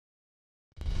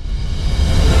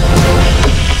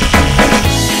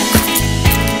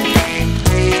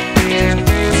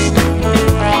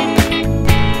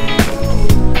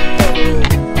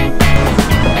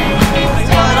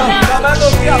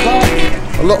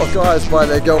lot of guys buy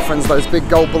their girlfriends those big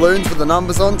gold balloons with the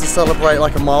numbers on to celebrate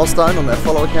like a milestone on their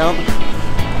follow account.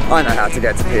 I know how to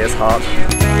get to Pia's heart.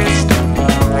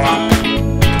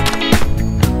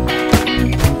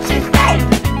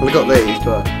 Well, I got these,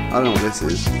 but I don't know what this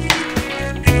is.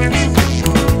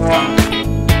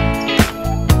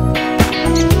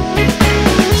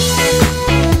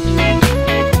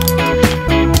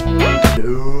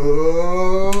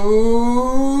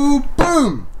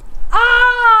 Boom!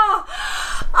 Oh!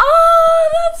 Oh,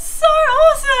 that's so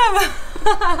awesome!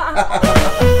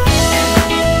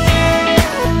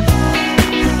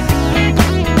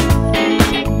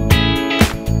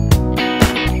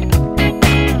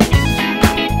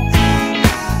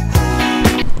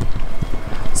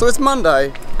 So it's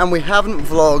Monday and we haven't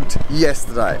vlogged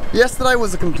yesterday. Yesterday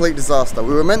was a complete disaster.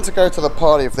 We were meant to go to the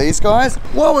party of these guys.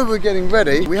 While we were getting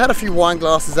ready, we had a few wine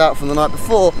glasses out from the night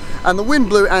before and the wind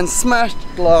blew and smashed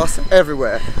glass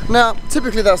everywhere. Now,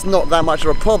 typically that's not that much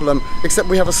of a problem, except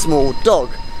we have a small dog.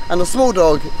 And the small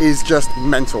dog is just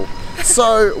mental.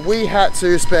 So we had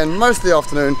to spend most of the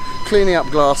afternoon cleaning up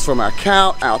glass from our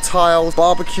couch, our tiles,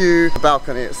 barbecue, the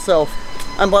balcony itself.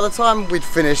 And by the time we'd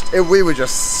finished, we were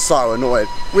just so annoyed.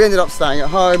 We ended up staying at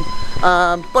home,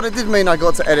 but it did mean I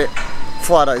got to edit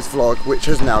Friday's vlog, which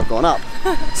has now gone up.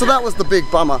 So that was the big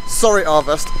bummer. Sorry,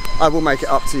 Arvest, I will make it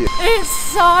up to you. It's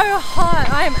so hot.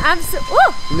 I am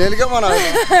absolutely... Nearly got one over.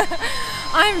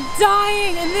 I'm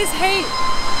dying in this heat.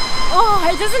 Oh,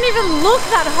 it doesn't even look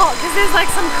that hot because there's like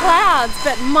some clouds,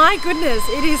 but my goodness,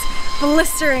 it is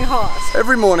blistering hot.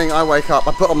 Every morning I wake up,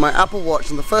 I put on my Apple Watch,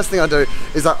 and the first thing I do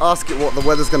is I ask it what the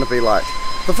weather's going to be like.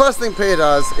 The first thing Pia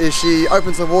does is she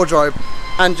opens her wardrobe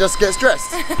and just gets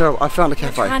dressed. No, I found a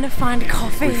cafe. We're trying to find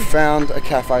coffee. We found a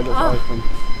cafe that's open.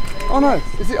 Oh no,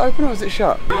 is it open or is it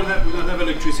shut? We don't have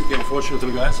electricity,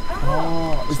 unfortunately, guys.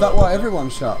 Oh, is that why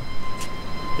everyone's shut?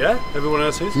 Yeah, everyone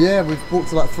else is? Yeah, we've walked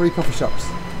to like 3 coffee shops.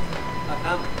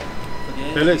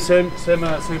 Same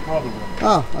problem.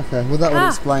 Oh, okay. Well, that would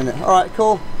explain it. All right,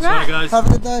 cool. Sorry, guys. Have a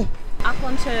good day. Up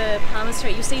onto Palmer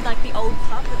Street, you see like the old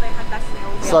pub that they had back in the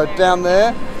old days. So down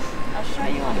there. I'll show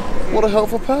you on. What a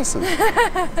helpful person.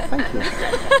 Thank you.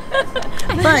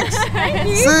 Thanks. Thank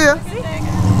you. See ya.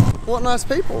 What nice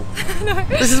people. No.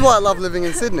 This is why I love living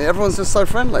in Sydney. Everyone's just so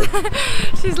friendly.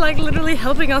 She's like literally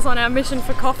helping us on our mission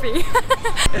for coffee.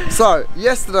 So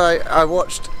yesterday I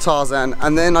watched Tarzan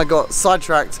and then I got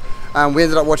sidetracked and we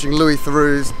ended up watching Louis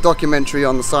Theroux's documentary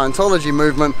on the Scientology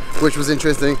movement, which was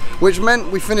interesting, which meant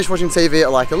we finished watching TV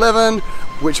at like 11,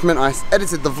 which meant I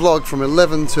edited the vlog from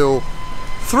 11 till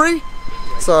 3,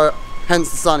 so hence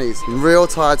the sunnies. I'm real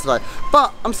tired today,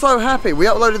 but I'm so happy. We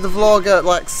uploaded the vlog at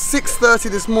like 6:30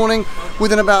 this morning.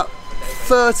 Within about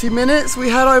 30 minutes we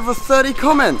had over 30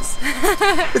 comments.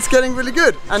 It's getting really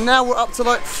good, and now we're up to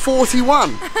like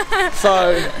 41,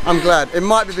 so I'm glad. It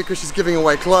might be because she's giving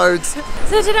away clothes.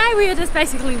 So today we are just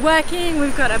basically working.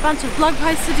 We've got a bunch of blog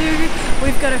posts to do,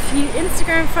 we've got a few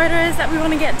Instagram photos that we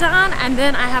want to get done, and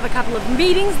then I have a couple of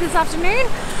meetings this afternoon.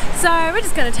 So we're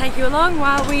just going to take you along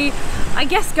while we, I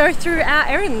guess, go through our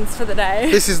errands for the day.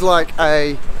 This is like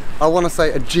I want to say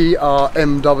a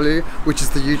GRMW, which is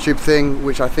the YouTube thing,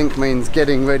 which I think means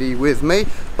getting ready with me,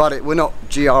 but we're not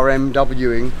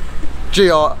GRMWing,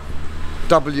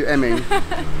 GRWMing,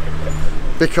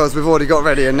 because we've already got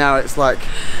ready and now it's like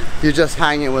you're just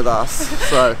hanging with us.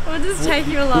 So we'll just take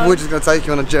you along. We're just going to take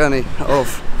you on a journey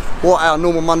of what our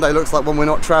normal Monday looks like when we're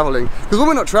not traveling. Because when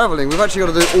we're not traveling, we've actually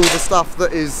got to do all the stuff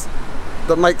that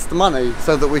makes the money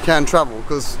so that we can travel,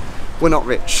 because we're not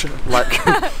rich. Like,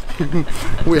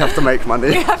 we have to make money.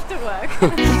 We have to work.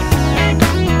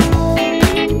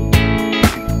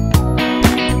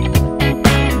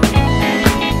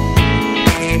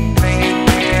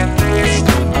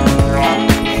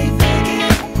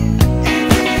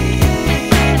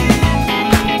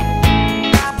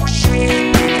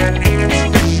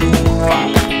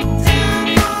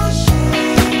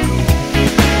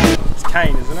 It's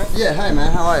Kane, isn't it? Yeah, hey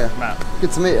man, how are you? Matt.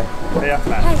 Good to meet you. Yeah,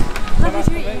 Matt. Hey, lovely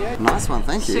to meet you. Nice one,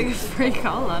 thank you. Sugar-free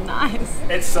cola, nice.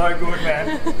 It's so good,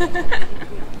 man.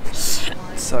 It's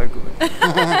so good.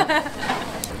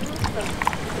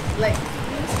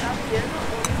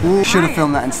 Should have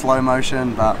filmed that in slow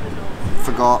motion, but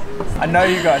forgot. I know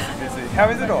you guys are busy. How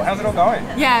is it all? How's it all going?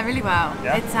 Yeah, really well.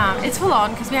 Yeah? It's full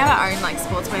on because we have our own like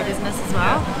sportswear business as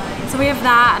well. So we have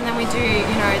that, and then we do,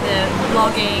 you know, the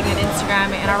blogging and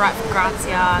Instagramming, and I write for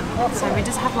Grazia, and so we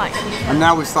just have like... And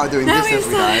now we've started doing this every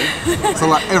day. So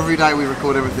like every day we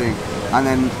record everything, and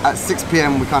then at 6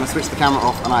 PM we kind of switch the camera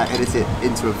off and I edit it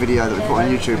into a video that we put on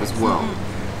YouTube as well.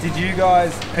 Did you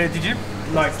guys, Pia, did you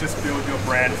like just build your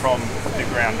brand from the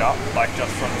ground up, like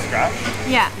just from scratch?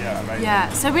 Yeah. Yeah, amazing. Yeah.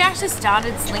 So we actually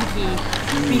started Slinky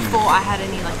before I had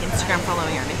any like Instagram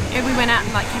following or anything. We went out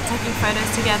and like kept taking photos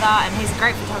together, and he's a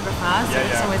great photographer, so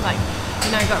it's always like,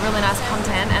 you know, got really nice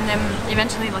content, and then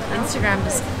eventually like Instagram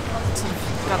just sort of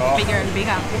got bigger and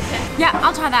bigger. Yeah,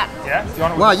 I'll try that. Yeah? Do you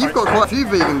want it with Wow, the you've got Coke? quite a few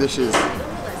vegan dishes.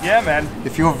 Yeah, man.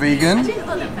 If you're vegan,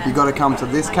 you got to come to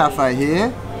this cafe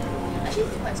here.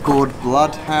 It's called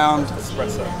Bloodhound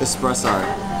Espresso.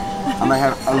 And they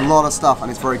have a lot of stuff, and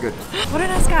it's very good. What a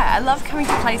nice guy. I love coming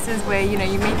to places where, you know,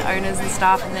 you meet owners and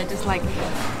stuff, and they're just like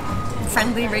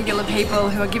friendly, regular people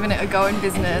who are giving it a go in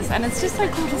business, and it's just so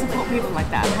cool to support people like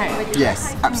that, hey?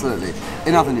 Yes, absolutely.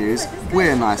 In other news,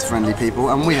 we're nice, friendly people,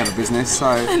 and we have a business, so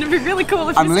And it'd be really cool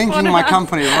if I'm you linking supported my us.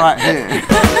 company right here.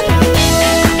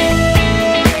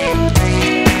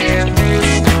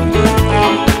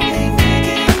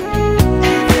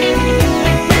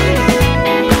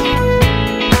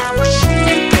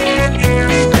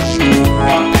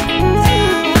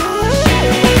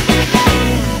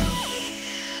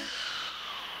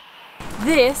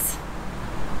 This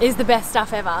is the best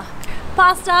stuff ever.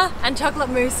 Pasta and chocolate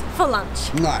mousse for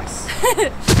lunch. Nice.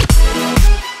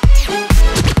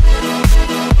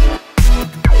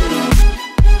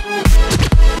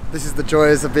 This is the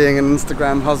joys of being an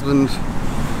Instagram husband.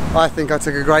 I think I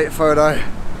took a great photo,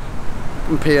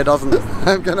 and Pia doesn't.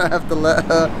 I'm gonna have to let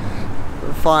her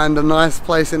find a nice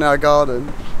place in our garden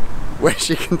where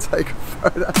she can take a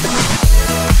photo.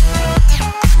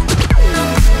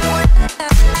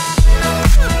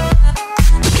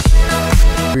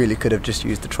 Really could have just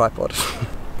used the tripod.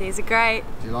 These are great.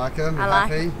 Do you like them? I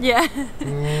like Happy? them.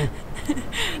 Yeah.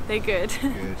 They're good.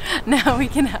 Now we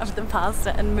can have the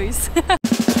pasta and mousse.